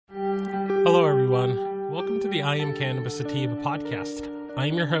Welcome to the I Am Cannabis Sativa podcast.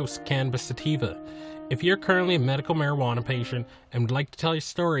 I'm your host, Cannabis Sativa. If you're currently a medical marijuana patient and would like to tell your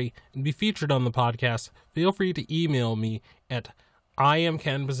story and be featured on the podcast, feel free to email me at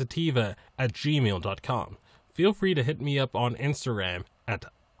iamcannabisativa@gmail.com. Feel free to hit me up on Instagram at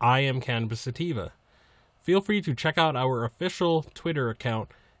iamcannabisativa. Feel free to check out our official Twitter account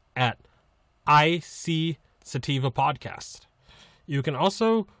at ICSativaPodcast. You can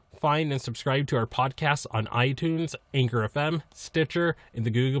also find and subscribe to our podcast on iTunes, Anchor FM, Stitcher, and the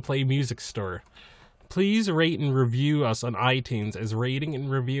Google Play Music Store. Please rate and review us on iTunes, as rating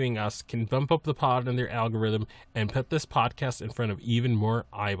and reviewing us can bump up the pod in their algorithm and put this podcast in front of even more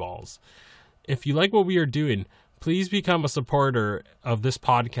eyeballs. If you like what we are doing, please become a supporter of this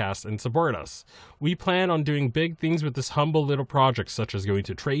podcast and support us. We plan on doing big things with this humble little project, such as going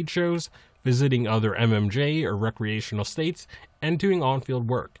to trade shows, visiting other MMJ or recreational states, and doing on-field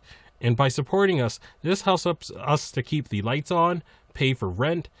work. And by supporting us, this helps us to keep the lights on, pay for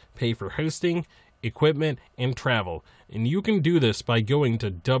rent, pay for hosting, equipment, and travel. And you can do this by going to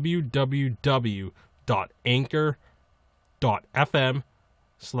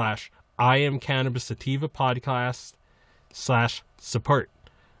www.anchor.fm/IamCannabisSativa/support.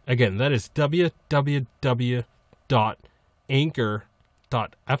 Again, that is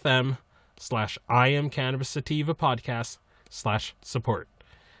www.anchor.fm/IamCannabisSativa/support.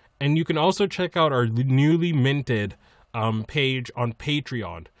 And you can also check out our newly minted page on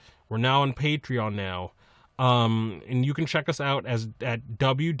Patreon. We're now on Patreon now. And you can check us out at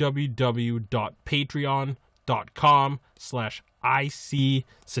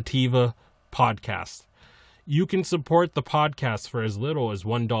www.patreon.com/ICSativa podcast. You can support the podcast for as little as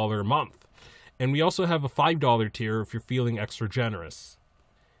 $1 a month. And we also have a $5 tier if you're feeling extra generous.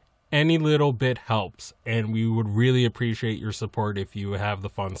 Any little bit helps, and we would really appreciate your support if you have the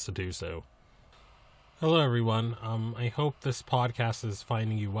funds to do so. Hello, everyone. I hope this podcast is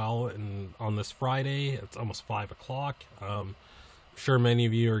finding you well. And on this Friday, it's almost 5 o'clock. I'm sure many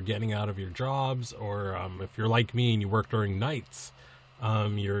of you are getting out of your jobs, or if you're like me and you work during nights,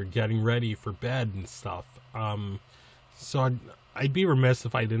 you're getting ready for bed and stuff. So I'd be remiss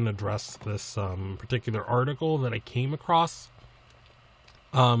if I didn't address this particular article that I came across.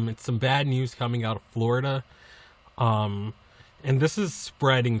 It's some bad news coming out of Florida. And this is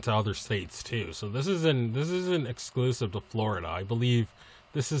spreading to other states too. So this isn't exclusive to Florida. I believe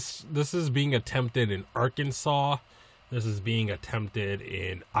this is being attempted in Arkansas. This is being attempted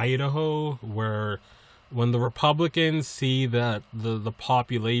in Idaho, where when the Republicans see that the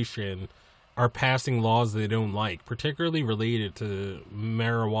population are passing laws they don't like, particularly related to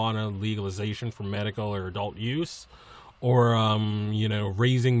marijuana legalization for medical or adult use, or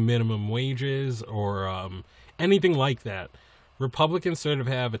raising minimum wages, or anything like that, Republicans sort of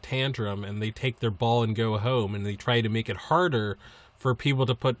have a tantrum and they take their ball and go home, and they try to make it harder for people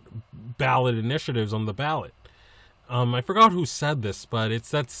to put ballot initiatives on the ballot. I forgot who said this, but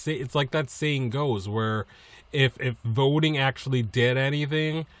it's like that saying goes, where if voting actually did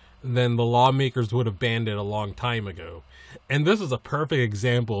anything, then the lawmakers would have banned it a long time ago. And this is a perfect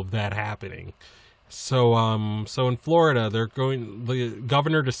example of that happening. So in Florida, the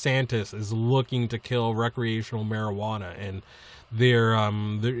Governor DeSantis is looking to kill recreational marijuana, and he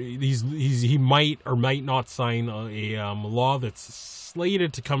might or might not sign a law that's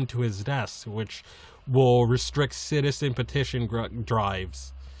slated to come to his desk, which will restrict citizen petition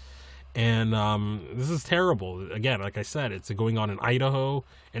drives. And this is terrible. Again, like I said, it's going on in Idaho.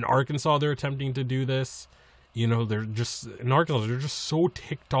 In Arkansas, they're attempting to do this. In Arkansas, they're just so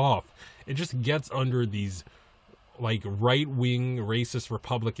ticked off. It just gets under these like right-wing racist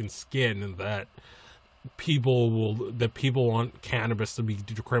Republican skin that people want cannabis to be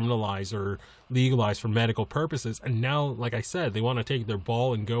decriminalized or legalized for medical purposes. And now, like I said, they want to take their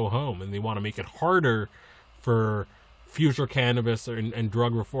ball and go home, and they want to make it harder for future cannabis and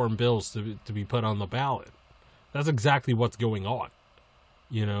drug reform bills to be put on the ballot. That's exactly what's going on.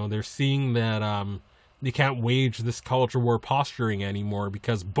 They're seeing that they can't wage this culture war posturing anymore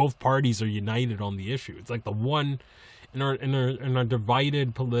because both parties are united on the issue. It's like the one in our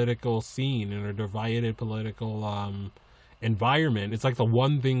divided political scene, in our divided political environment. It's like the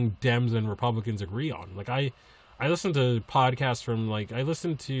one thing Dems and Republicans agree on. Like I listen to podcasts I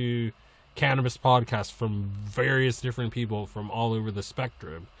listen to cannabis podcasts from various different people from all over the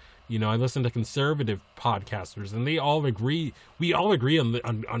spectrum. I listen to conservative podcasters, and they all agree. We all agree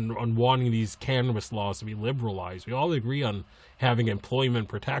on wanting these cannabis laws to be liberalized. We all agree on having employment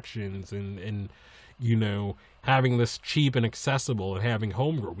protections and having this cheap and accessible, and having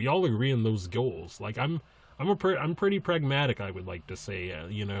home grow. We all agree on those goals. Like I'm I'm pretty pragmatic, I would like to say.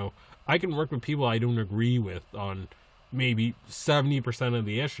 I can work with people I don't agree with on maybe 70% of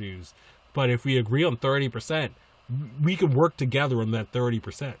the issues, but if we agree on 30%, we can work together on that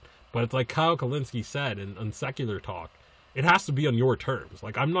 30%. But it's like Kyle Kalinske said in Secular Talk, it has to be on your terms.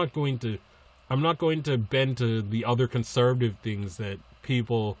 Like, I'm not going to bend to the other conservative things that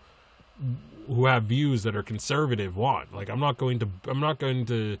people who have views that are conservative want. Like, I'm not going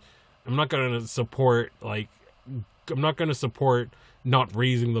to support, like, I'm not going to support not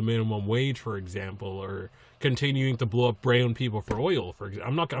raising the minimum wage, for example, or continuing to blow up brown people for oil, for example.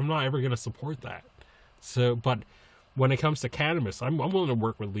 I'm not ever going to support that. So, but when it comes to cannabis, I'm willing to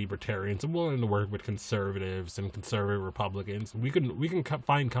work with libertarians. I'm willing to work with conservatives and conservative Republicans. We can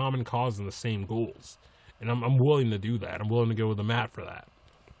find common cause in the same goals, and I'm willing to do that. I'm willing to go with the mat for that.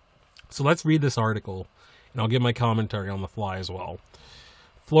 So let's read this article, and I'll give my commentary on the fly as well.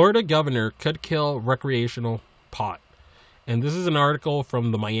 Florida governor could kill recreational pot. And this is an article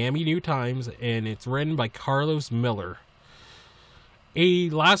from the Miami New Times, and it's written by Carlos Miller. A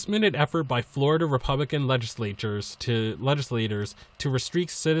last-minute effort by Florida Republican legislators to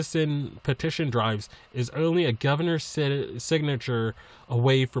restrict citizen petition drives is only a governor's signature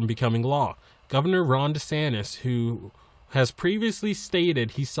away from becoming law. Governor Ron DeSantis, who has previously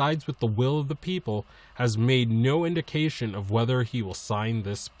stated he sides with the will of the people, has made no indication of whether he will sign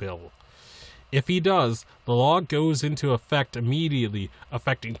this bill. If he does, the law goes into effect immediately,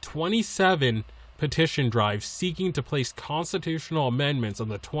 affecting 27 petition drives seeking to place constitutional amendments on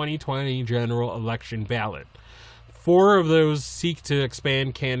the 2020 general election ballot. 4 of those seek to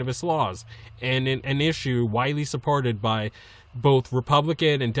expand cannabis laws, and an issue widely supported by both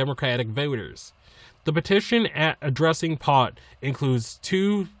Republican and Democratic voters. The petition addressing pot includes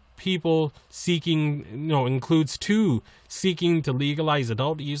two seeking to legalize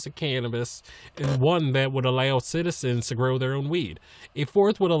adult use of cannabis, and one that would allow citizens to grow their own weed. A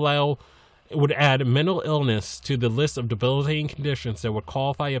fourth would add mental illness to the list of debilitating conditions that would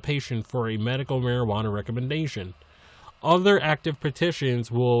qualify a patient for a medical marijuana recommendation. Other active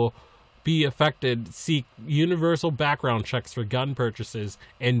petitions will be affected seek universal background checks for gun purchases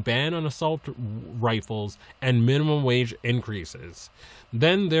and ban on assault rifles and minimum wage increases.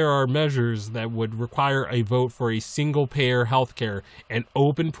 Then there are measures that would require a vote for a single-payer health care and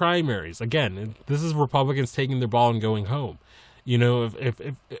open primaries. Again, this is Republicans taking their ball and going home.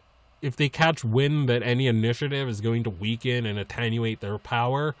 If they catch wind that any initiative is going to weaken and attenuate their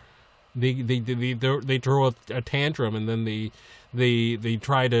power, they throw a tantrum, and then they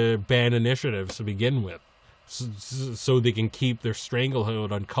try to ban initiatives to begin with, so they can keep their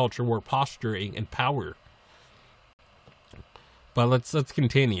stranglehold on culture war posturing and power. But let's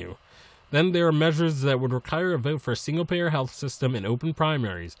continue. Then there are measures that would require a vote for a single-payer health system and open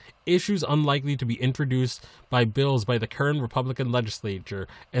primaries, issues unlikely to be introduced by bills by the current Republican legislature,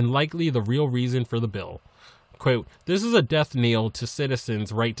 and likely the real reason for the bill. Quote, "This is a death knell to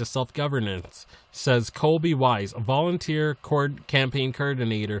citizens' right to self-governance," says Colby Wise, a volunteer campaign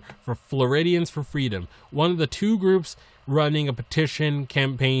coordinator for Floridians for Freedom, one of the 2 groups running a petition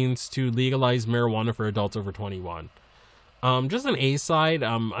campaigns to legalize marijuana for adults over 21. Just an A-side,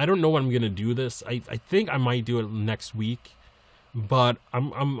 I don't know when I'm going to do this. I think I might do it next week, but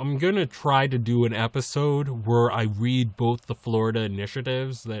I'm going to try to do an episode where I read both the Florida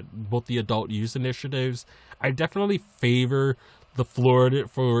initiatives, both the adult use initiatives. I definitely favor the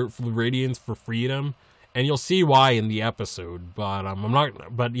Floridians for Freedom, and you'll see why in the episode, but I'm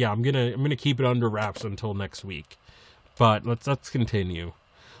going to keep it under wraps until next week. But let's continue.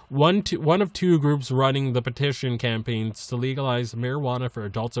 One of 2 groups running the petition campaigns to legalize marijuana for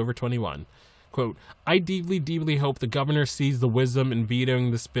adults over 21. Quote, "I deeply, deeply hope the governor sees the wisdom in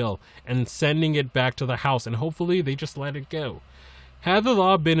vetoing this bill and sending it back to the House, and hopefully they just let it go. Had the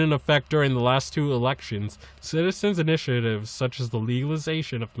law been in effect during the last 2 elections, citizens' initiatives such as the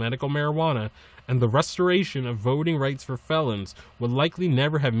legalization of medical marijuana and the restoration of voting rights for felons would likely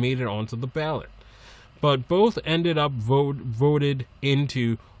never have made it onto the ballot. But both ended up voted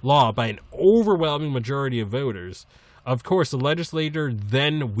into law by an overwhelming majority of voters. Of course, the legislature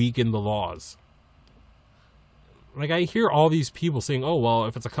then weakened the laws." Like, I hear all these people saying, "Oh, well,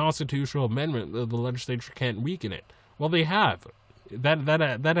 if it's a constitutional amendment, the legislature can't weaken it." Well, they have.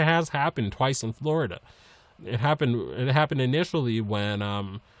 That has happened twice in Florida. It happened initially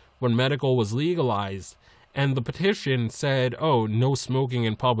when medical was legalized, and the petition said, "Oh, no smoking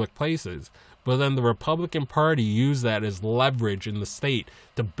in public places." But then the Republican Party used that as leverage in the state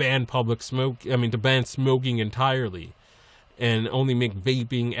to ban to ban smoking entirely, and only make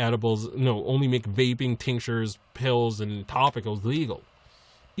vaping tinctures, pills, and topicals legal.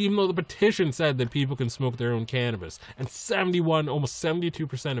 even though the petition said that people can smoke their own cannabis, and 71, almost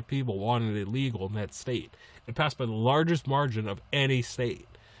 72% of people wanted it legal in that state. It passed by the largest margin of any state.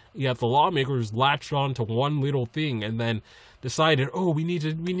 Yet the lawmakers latched on to one little thing and then decided, oh, we need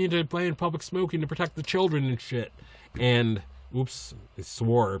to ban public smoking to protect the children and shit. And oops, I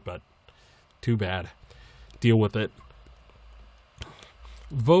swore, but too bad. Deal with it.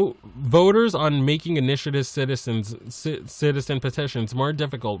 Voters on making initiative citizen petitions more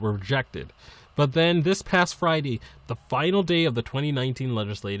difficult were rejected. But then this past Friday, the final day of the 2019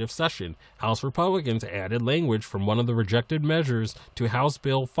 legislative session, House Republicans added language from one of the rejected measures to House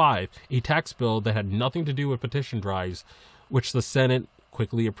Bill 5, a tax bill that had nothing to do with petition drives, which the Senate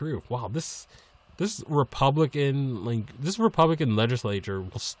quickly approved. Wow, this Republican legislature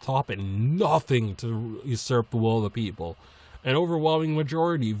will stop at nothing to usurp the will of the people. An overwhelming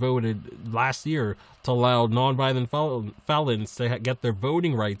majority voted last year to allow nonviolent felons to get their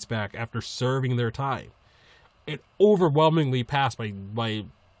voting rights back after serving their time. It overwhelmingly passed by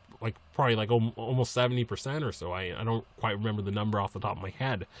like probably like almost 70% or so. I don't quite remember the number off the top of my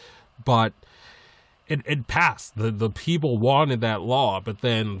head, but it passed. The people wanted that law, but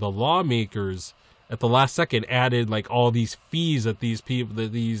then the lawmakers at the last second added like all these fees that these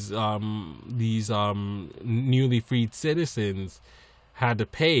newly freed citizens had to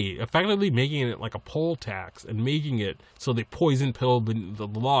pay, effectively making it like a poll tax and making it so they poison pilled the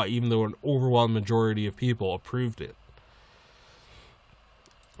law, even though an overwhelming majority of people approved it.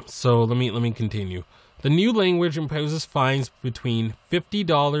 So let me continue. The new language imposes fines between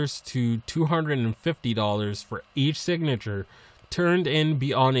 $50 to $250 for each signature turned in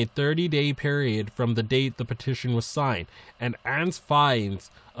beyond a 30-day period from the date the petition was signed, and adds fines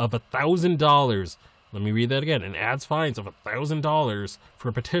of $1,000. Let me read that again. And adds fines of $1,000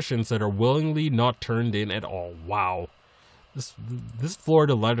 for petitions that are willingly not turned in at all. Wow. This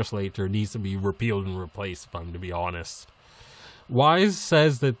Florida legislature needs to be repealed and replaced, if I'm to be honest. Wise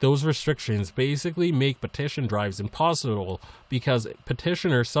says that those restrictions basically make petition drives impossible because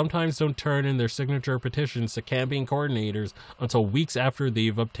petitioners sometimes don't turn in their signature petitions to campaign coordinators until weeks after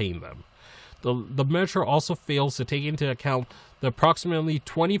they've obtained them. The measure also fails to take into account the approximately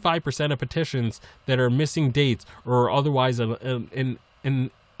 25% of petitions that are missing dates or are otherwise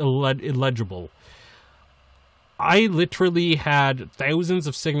illegible. I literally had thousands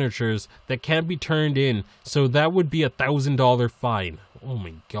of signatures that can't be turned in, so that would be $1,000 fine. Oh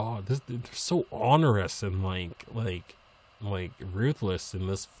my god, they're so onerous and like ruthless in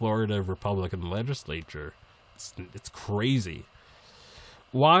this Florida Republican legislature. It's crazy.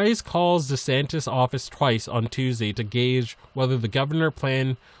 Wise calls DeSantis' office twice on Tuesday to gauge what the governor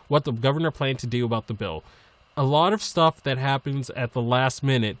planned to do about the bill. A lot of stuff that happens at the last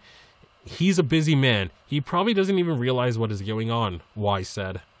minute. He's a busy man. He probably doesn't even realize what is going on, Wise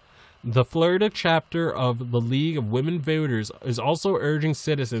said. The Florida chapter of the League of Women Voters is also urging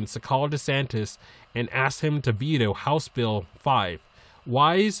citizens to call DeSantis and ask him to veto House Bill 5.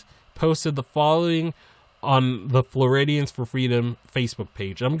 Wise posted the following on the Floridians for Freedom Facebook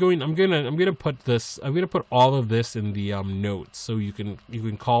page. I'm gonna put all of this in the notes so you can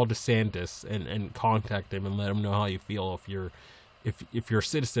call DeSantis and contact him and let him know how you feel if you're a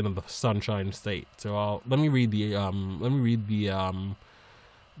citizen of the Sunshine State. So let me read the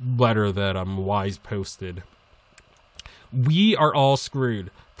letter that Wise posted. We are all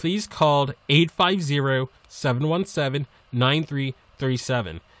screwed. Please call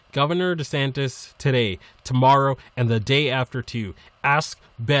 850-717-9337. Governor DeSantis today, tomorrow, and the day after too. Ask,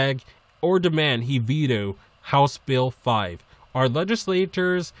 beg, or demand he veto House Bill 5. Our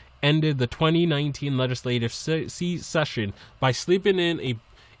legislators ended the 2019 legislative session by sleeping in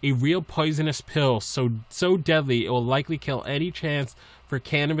a real poisonous pill so deadly it will likely kill any chance for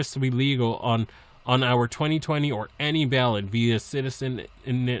cannabis to be legal on our 2020 or any ballot via citizen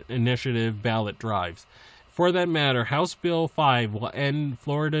initiative ballot drives. For that matter, House Bill 5 will end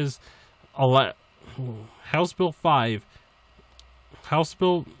Florida's if House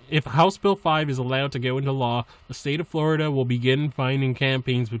Bill 5 is allowed to go into law, the state of Florida will begin fining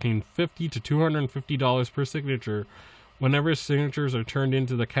campaigns between $50 to $250 per signature whenever signatures are turned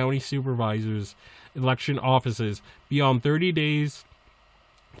into the county supervisor's election offices beyond 30 days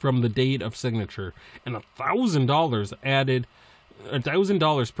from the date of signature, and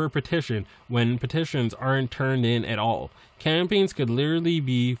 $1,000 per petition when petitions aren't turned in at all. Campaigns could literally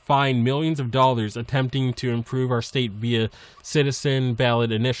be fined millions of dollars attempting to improve our state via citizen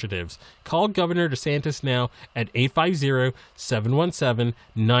ballot initiatives. Call Governor DeSantis now at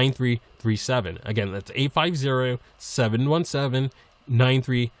 850-717-9337. Again, that's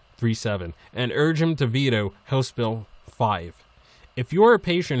 850-717-9337, and urge him to veto House Bill 5. If you're a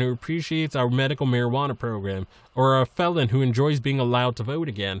patient who appreciates our medical marijuana program, or a felon who enjoys being allowed to vote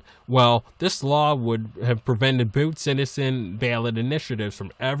again, well, this law would have prevented both citizen ballot initiatives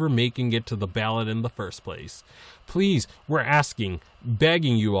from ever making it to the ballot in the first place. Please, we're asking,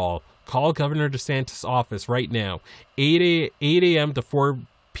 begging you all, call Governor DeSantis' office right now, 8 a.m. to 4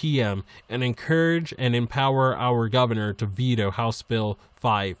 p.m., and encourage and empower our governor to veto House Bill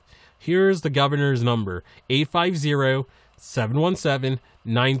 5. Here's the governor's number,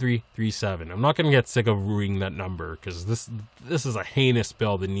 850-717-9337. I'm not going to get sick of reading that number, because this is a heinous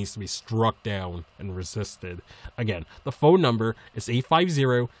bill that needs to be struck down and resisted. Again, the phone number is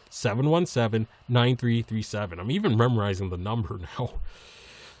 850-717-9337. I'm even memorizing the number now.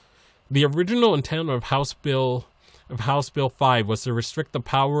 The original intent of House Bill 5 was to restrict the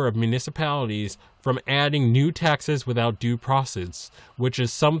power of municipalities from adding new taxes without due process, which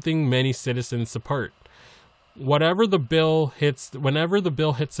is something many citizens support. Whenever the bill hits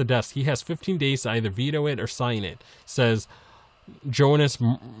the desk, he has 15 days to either veto it or sign it, says Jonas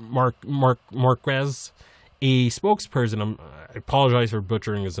Marquez, a spokesperson, I apologize for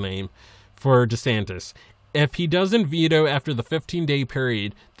butchering his name, for DeSantis. If he doesn't veto after the 15-day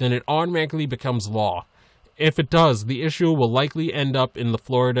period, then it automatically becomes law. If it does, the issue will likely end up in the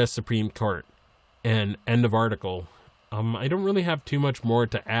Florida Supreme Court. And end of article. I don't really have too much more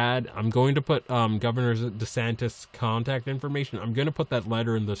to add. I'm going to put Governor DeSantis' contact information. I'm going to put that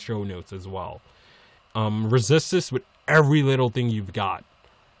letter in the show notes as well. Resist this with every little thing you've got.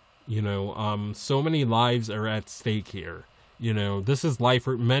 So many lives are at stake here. This is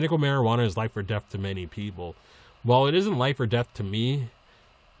medical marijuana is life or death to many people. While it isn't life or death to me,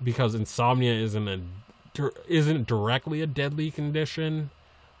 because insomnia isn't directly a deadly condition,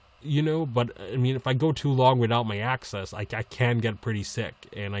 but I mean, if I go too long without my access, I can get pretty sick,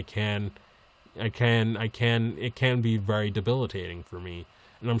 and it can be very debilitating for me.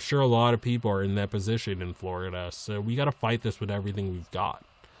 And I'm sure a lot of people are in that position in Florida, so we got to fight this with everything we've got.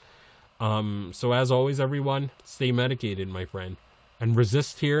 So as always, everyone, stay medicated, my friend, and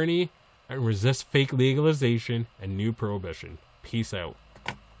resist tyranny, and resist fake legalization and new prohibition. Peace out.